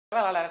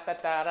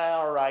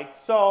All right,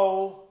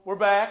 so we're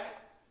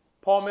back.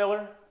 Paul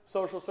Miller,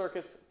 social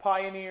circus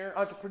pioneer,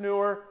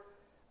 entrepreneur.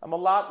 I'm a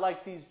lot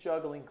like these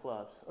juggling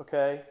clubs,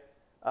 okay?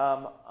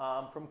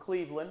 I'm from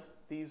Cleveland.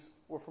 These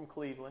were from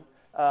Cleveland.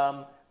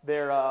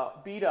 They're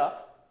beat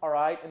up, all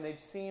right, and they've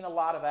seen a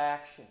lot of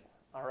action,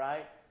 all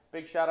right?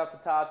 Big shout out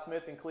to Todd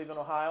Smith in Cleveland,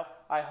 Ohio.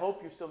 I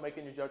hope you're still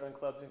making your juggling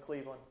clubs in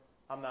Cleveland.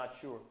 I'm not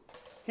sure.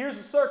 Here's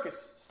a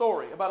circus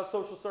story about a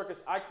social circus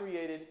I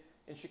created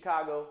in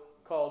Chicago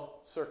called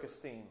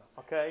CircEsteem,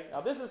 okay?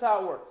 Now this is how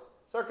it works.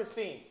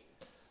 CircEsteem.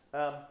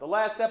 The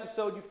last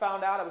episode you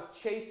found out I was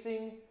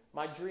chasing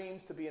my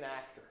dreams to be an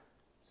actor.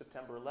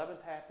 September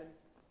 11th happened.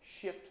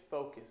 Shift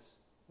focus.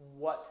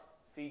 What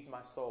feeds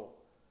my soul?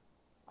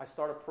 I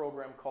start a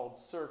program called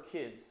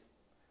Circus.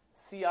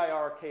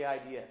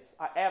 CIRKIDS.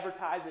 I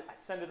advertise it. I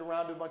send it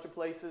around to a bunch of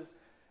places.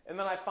 And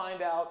then I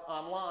find out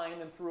online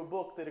and through a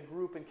book that a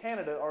group in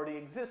Canada already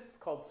exists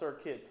called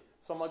Circus.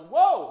 So I'm like,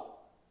 whoa,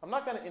 I'm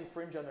not going to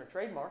infringe on their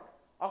trademark.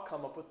 I'll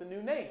come up with a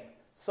new name.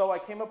 So I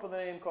came up with a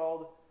name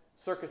called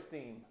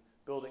CircEsteem,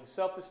 building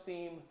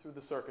self-esteem through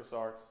the circus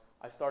arts.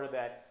 I started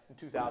that in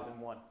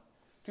 2001.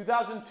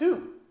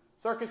 2002,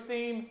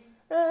 CircEsteem,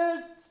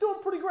 it's doing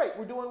pretty great.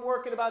 We're doing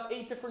work at about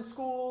 8 different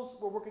schools.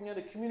 We're working at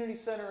a community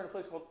center in a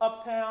place called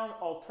Uptown,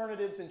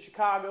 Alternatives in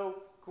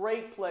Chicago.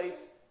 Great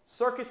place.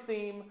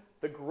 CircEsteem,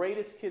 the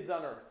greatest kids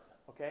on earth.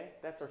 Okay,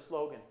 that's our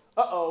slogan.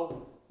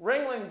 Uh-oh,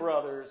 Ringling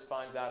Brothers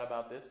finds out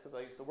about this because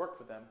I used to work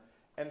for them.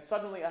 And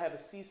suddenly I have a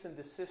cease and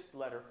desist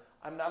letter.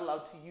 I'm not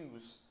allowed to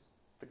use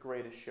the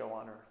greatest show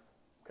on earth.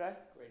 Okay?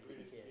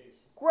 Greatest kids.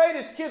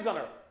 Greatest kids on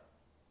earth.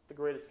 The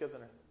greatest kids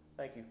on earth.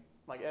 Thank you.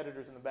 My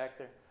editor's in the back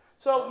there.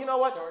 So, you know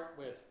what? Start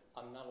with,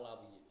 I'm not allowed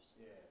to use.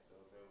 Yeah, so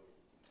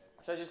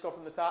that Should I just go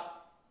from the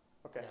top?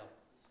 Okay. No.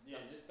 yeah,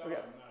 just start.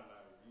 Okay. I'm not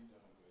allowed to. You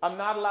done good. I'm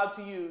not allowed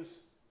to use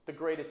the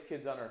greatest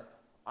kids on earth.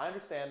 I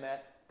understand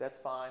that. That's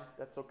fine.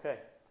 That's okay.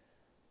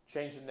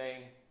 Change the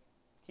name.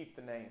 Keep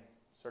the name.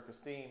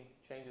 CircEsteem.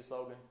 Change the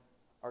slogan.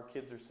 Our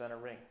kids are center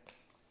ring.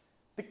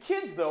 The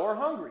kids, though, are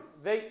hungry.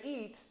 They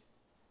eat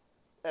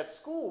at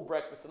school,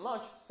 breakfast and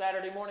lunch,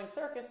 Saturday morning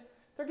circus.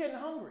 They're getting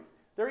hungry.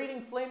 They're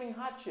eating flaming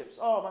hot chips.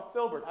 Oh, my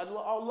Filbert, I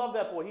love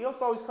that boy. He used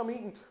to always come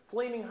eating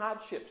flaming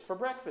hot chips for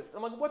breakfast.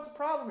 I'm like, what's the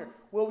problem here?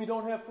 Well, we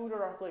don't have food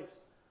at our place,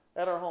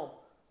 at our home.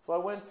 So I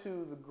went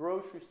to the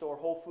grocery store,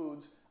 Whole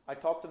Foods. I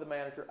talked to the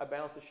manager. I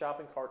balanced the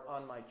shopping cart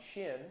on my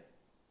chin.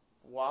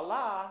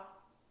 Voila!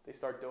 They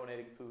start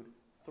donating food.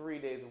 3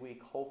 days a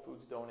week, Whole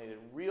Foods donated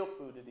real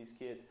food to these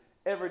kids.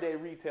 Everyday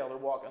retailer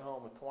walking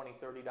home with $20,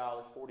 $30,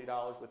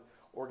 $40 with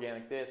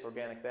organic this,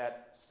 organic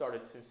that.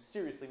 Started to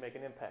seriously make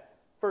an impact.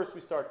 First,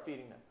 we start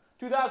feeding them.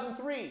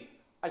 2003,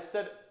 I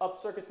set up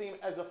CircEsteem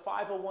as a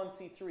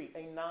 501c3,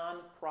 a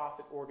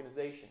non-profit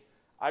organization.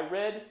 I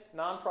read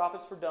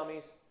Nonprofits for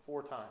Dummies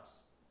 4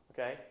 times.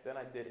 Okay? Then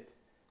I did it.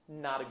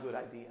 Not a good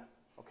idea.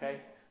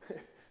 Okay?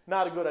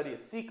 Not a good idea.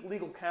 Seek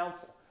legal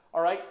counsel.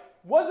 All right?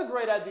 Was a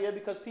great idea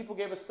because people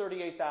gave us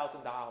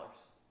 $38,000.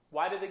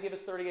 Why did they give us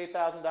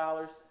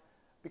 $38,000?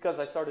 Because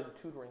I started a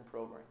tutoring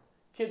program.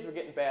 Kids were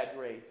getting bad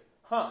grades.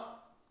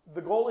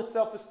 The goal is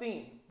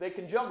self-esteem. They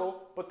can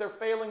juggle, but they're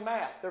failing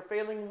math. They're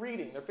failing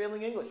reading. They're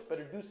failing English.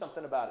 Better do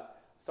something about it.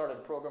 Started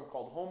a program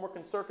called Homework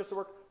and Circus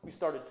Work. We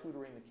started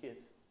tutoring the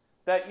kids.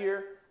 That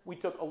year, we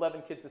took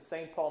 11 kids to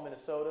St. Paul,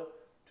 Minnesota,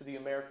 to the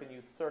American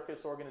Youth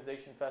Circus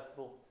Organization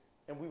Festival,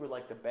 and we were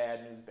like the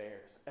Bad News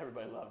Bears.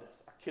 Everybody loved us.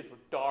 Our kids were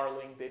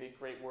darling. They did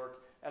great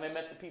work. And I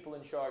met the people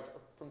in charge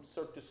from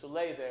Cirque du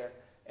Soleil there,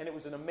 and it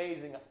was an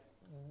amazing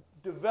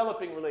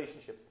developing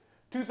relationship.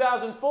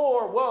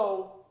 2004,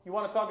 whoa, you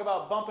want to talk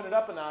about bumping it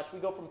up a notch. We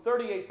go from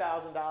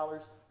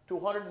 $38,000 to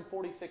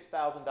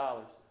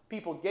 $146,000.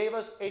 People gave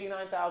us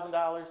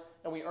 $89,000,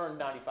 and we earned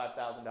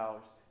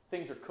 $95,000.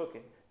 Things are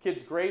cooking.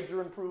 Kids' grades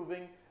are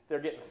improving. They're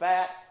getting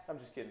fat. I'm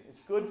just kidding. It's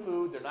good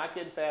food. They're not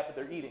getting fat, but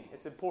they're eating.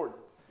 It's important.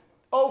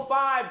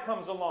 05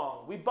 comes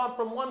along. We bumped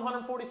from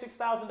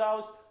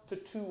 $146,000 to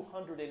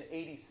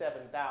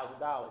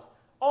 $287,000.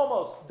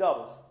 Almost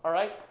doubles, all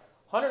right?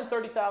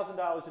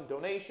 $130,000 in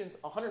donations,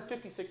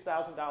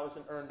 $156,000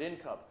 in earned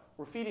income.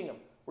 We're feeding them.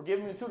 We're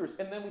giving them tutors.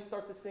 And then we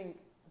start this thing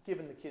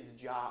giving the kids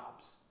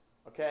jobs,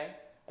 okay?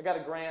 I got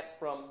a grant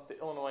from the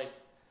Illinois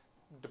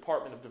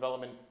Department of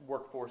Development,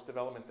 Workforce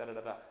Development,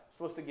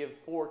 supposed to give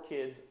 4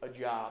 kids a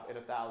job at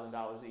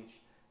 $1,000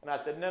 each. And I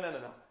said, no.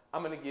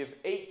 I'm going to give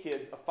 8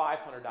 kids a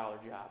 $500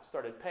 job.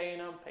 Started paying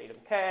them, paid them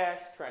cash,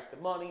 tracked the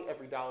money.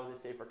 Every dollar they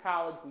save for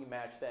college, we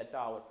matched that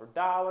dollar for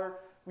dollar.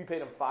 We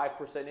paid them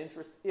 5%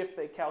 interest if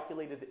they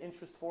calculated the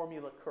interest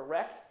formula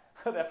correct.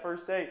 That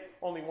first day,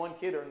 only 1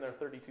 kid earned their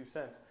 32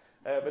 cents.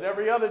 But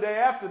every other day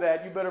after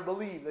that, you better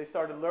believe they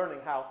started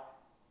learning how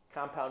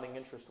compounding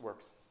interest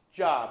works.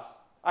 Jobs.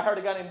 I heard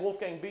a guy named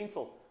Wolfgang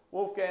Beansel.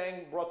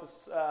 Wolfgang brought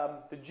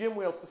the gym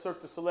wheel to Cirque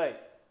du Soleil.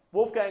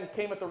 Wolfgang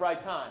came at the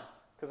right time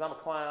because I'm a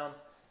clown.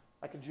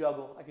 I could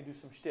juggle. I could do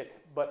some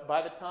shtick. But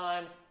by the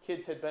time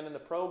kids had been in the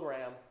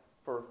program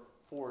for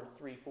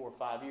 3, 4,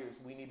 5 years,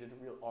 we needed a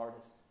real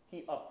artist.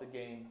 He upped the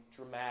game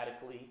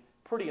dramatically.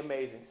 Pretty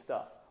amazing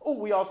stuff. Oh,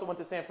 we also went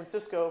to San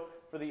Francisco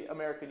for the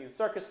American Youth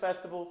Circus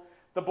Festival.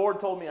 The board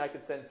told me I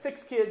could send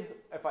 6 kids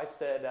if I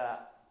said,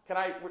 can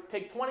I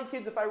take 20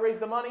 kids if I raise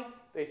the money?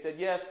 They said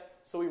yes,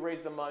 so we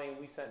raised the money and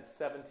we sent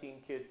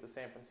 17 kids to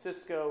San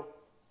Francisco.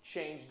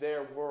 Changed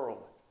their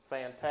world.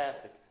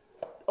 Fantastic.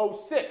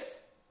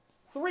 06,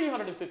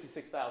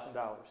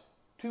 $356,000.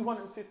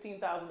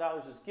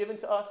 $215,000 is given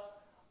to us.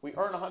 We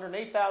earn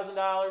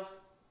 $108,000.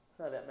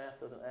 That math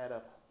doesn't add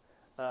up.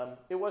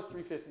 It was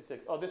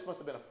 356. Oh, this must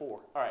have been a 4.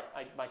 All right,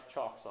 my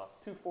chalk's off.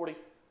 240.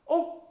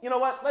 Oh, you know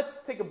what? Let's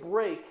take a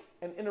break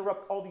and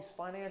interrupt all these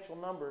financial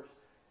numbers.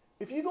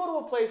 If you go to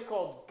a place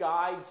called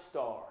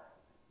GuideStar,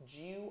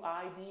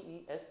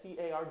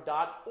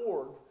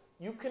 GuideStar.org,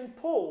 you can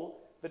pull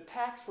the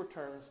tax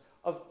returns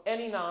of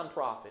any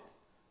nonprofit.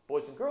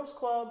 Boys and Girls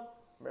Club,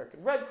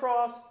 American Red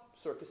Cross,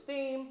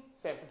 CircEsteem,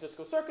 San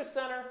Francisco Circus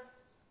Center.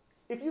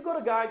 If you go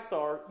to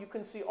GuideStar, you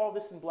can see all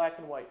this in black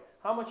and white.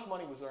 How much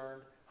money was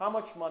earned, how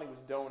much money was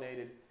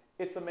donated.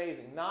 It's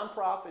amazing.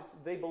 Nonprofits,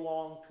 they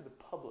belong to the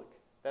public.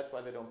 That's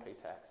why they don't pay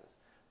taxes.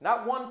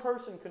 Not one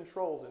person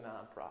controls a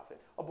nonprofit.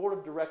 A board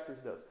of directors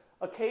does.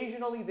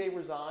 Occasionally they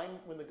resign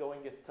when the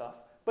going gets tough.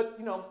 But,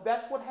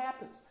 that's what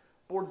happens.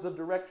 Boards of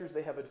directors,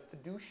 they have a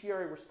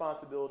fiduciary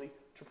responsibility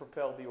to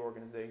propel the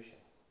organization.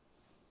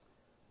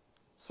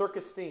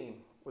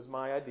 CircEsteem was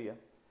my idea.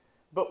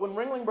 But when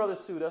Ringling Brothers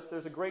sued us,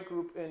 there's a great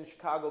group in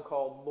Chicago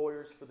called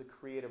Lawyers for the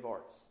Creative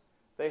Arts.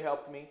 They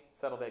helped me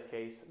settle that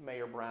case,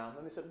 Mayor Brown.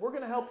 And they said, we're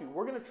going to help you.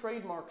 We're going to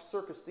trademark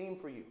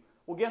CircEsteem for you.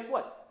 Well, guess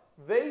what?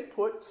 They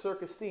put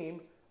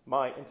CircEsteem,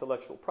 my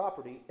intellectual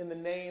property, in the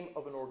name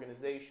of an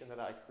organization that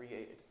I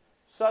created.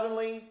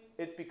 Suddenly,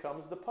 it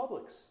becomes the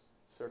public's.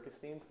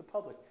 CircEsteem's the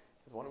public.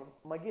 It's one of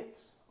my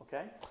gifts,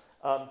 okay?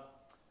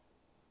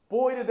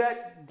 Boy, did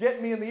that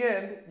get me in the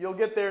end. You'll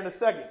get there in a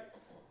second.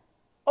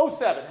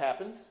 07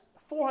 happens,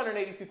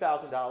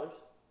 $482,000.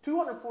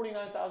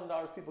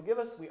 $249,000 people give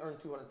us. We earn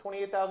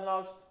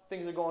 $228,000.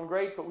 Things are going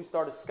great, but we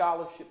start a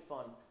scholarship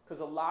fund because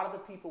a lot of the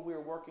people we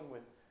were working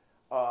with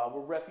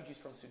were refugees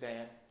from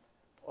Sudan,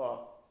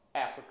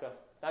 Africa,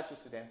 not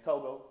just Sudan,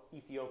 Togo,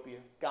 Ethiopia,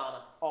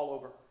 Ghana, all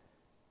over.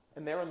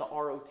 And they're in the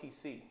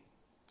ROTC.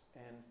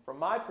 And from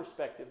my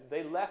perspective,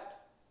 they left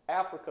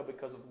Africa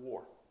because of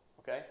war,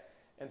 okay?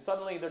 And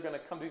suddenly they're going to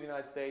come to the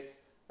United States,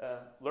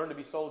 learn to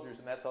be soldiers,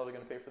 and that's how they're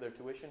going to pay for their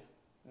tuition?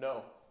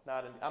 No,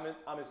 not.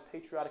 I'm as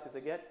patriotic as I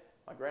get.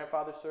 My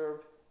grandfather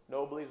served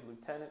nobly as a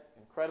lieutenant,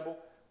 incredible.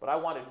 But I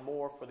wanted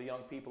more for the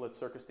young people at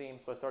CircEsteem,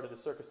 so I started the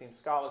CircEsteem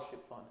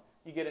Scholarship Fund.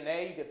 You get an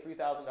A, you get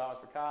 $3,000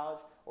 for college,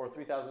 or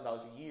 $3,000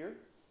 a year,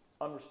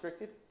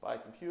 unrestricted, buy a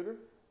computer,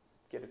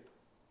 get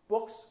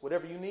books,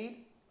 whatever you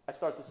need. I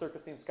start the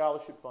CircEsteem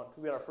Scholarship Fund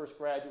because we had our first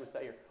graduates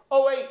that year.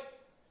 Oh, wait,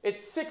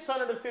 it's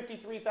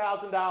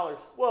 $653,000.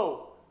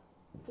 Whoa,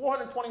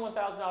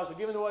 $421,000 are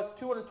given to us.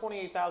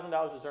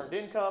 $228,000 is earned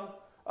income.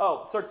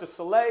 Oh, Cirque du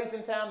Soleil's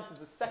in town. This is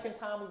the second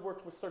time we've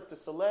worked with Cirque du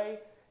Soleil.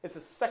 It's the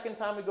second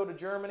time we go to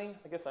Germany.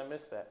 I guess I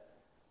missed that.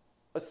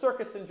 A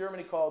circus in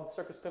Germany called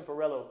Circus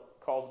Pimparello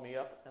calls me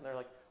up, and they're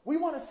like, we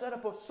want to set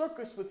up a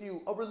circus with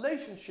you, a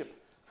relationship.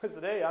 I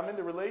said, hey, I'm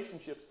into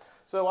relationships.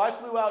 So I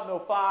flew out in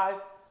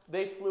 05.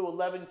 They flew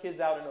 11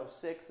 kids out in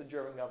 06. The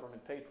German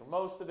government paid for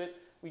most of it.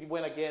 We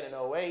went again in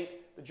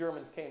 08. The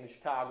Germans came to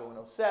Chicago in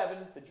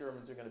 07. The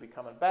Germans are going to be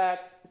coming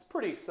back. It's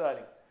pretty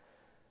exciting.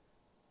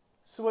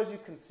 So as you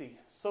can see,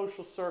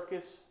 social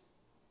circus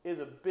is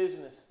a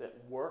business that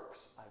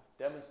works. I've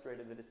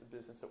demonstrated that it's a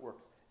business that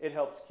works. It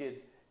helps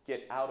kids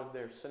get out of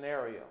their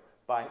scenario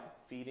by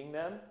feeding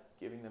them,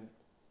 giving them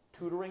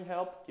tutoring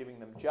help, giving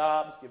them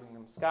jobs, giving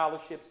them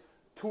scholarships,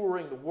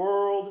 touring the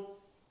world.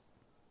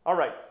 All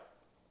right.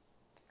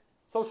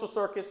 Social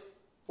circus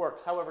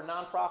works. However,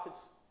 nonprofits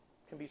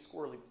can be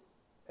squirrely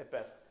at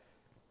best.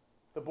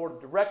 The board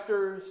of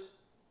directors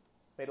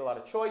made a lot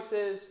of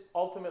choices.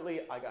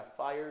 Ultimately, I got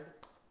fired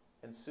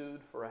and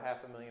sued for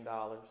 $500,000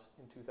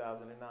 in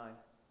 2009.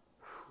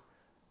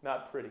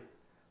 Not pretty.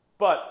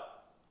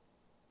 But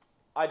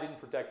I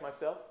didn't protect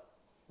myself.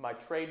 My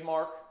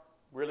trademark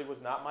really was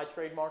not my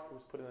trademark. It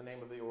was put in the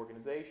name of the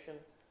organization.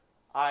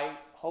 I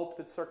hope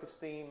that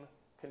CircEsteem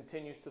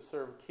continues to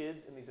serve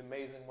kids in these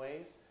amazing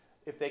ways.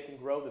 If they can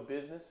grow the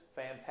business,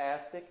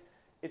 fantastic.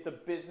 It's a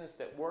business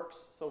that works.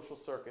 Social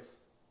circus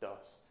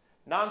does.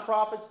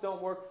 Nonprofits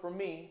don't work for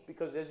me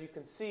because, as you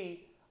can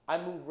see,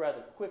 I move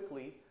rather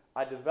quickly.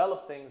 I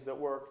develop things that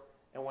work.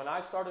 And when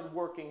I started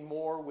working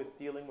more with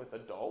dealing with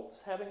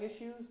adults having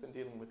issues than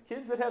dealing with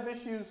kids that have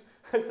issues,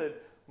 I said,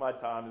 my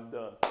time is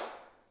done.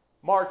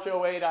 March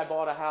 08, I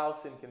bought a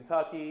house in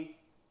Kentucky,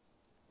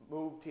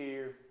 moved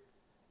here,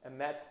 and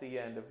that's the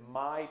end of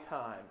my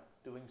time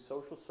doing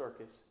social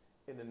circus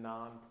in a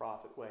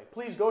non-profit way.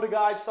 Please go to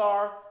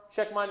GuideStar,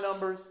 check my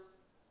numbers,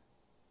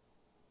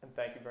 and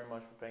thank you very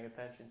much for paying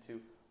attention to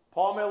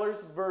Paul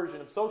Miller's version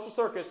of social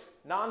circus,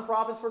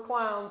 Nonprofits for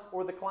Clowns,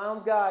 or The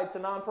Clown's Guide to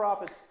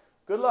Nonprofits.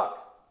 Good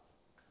luck.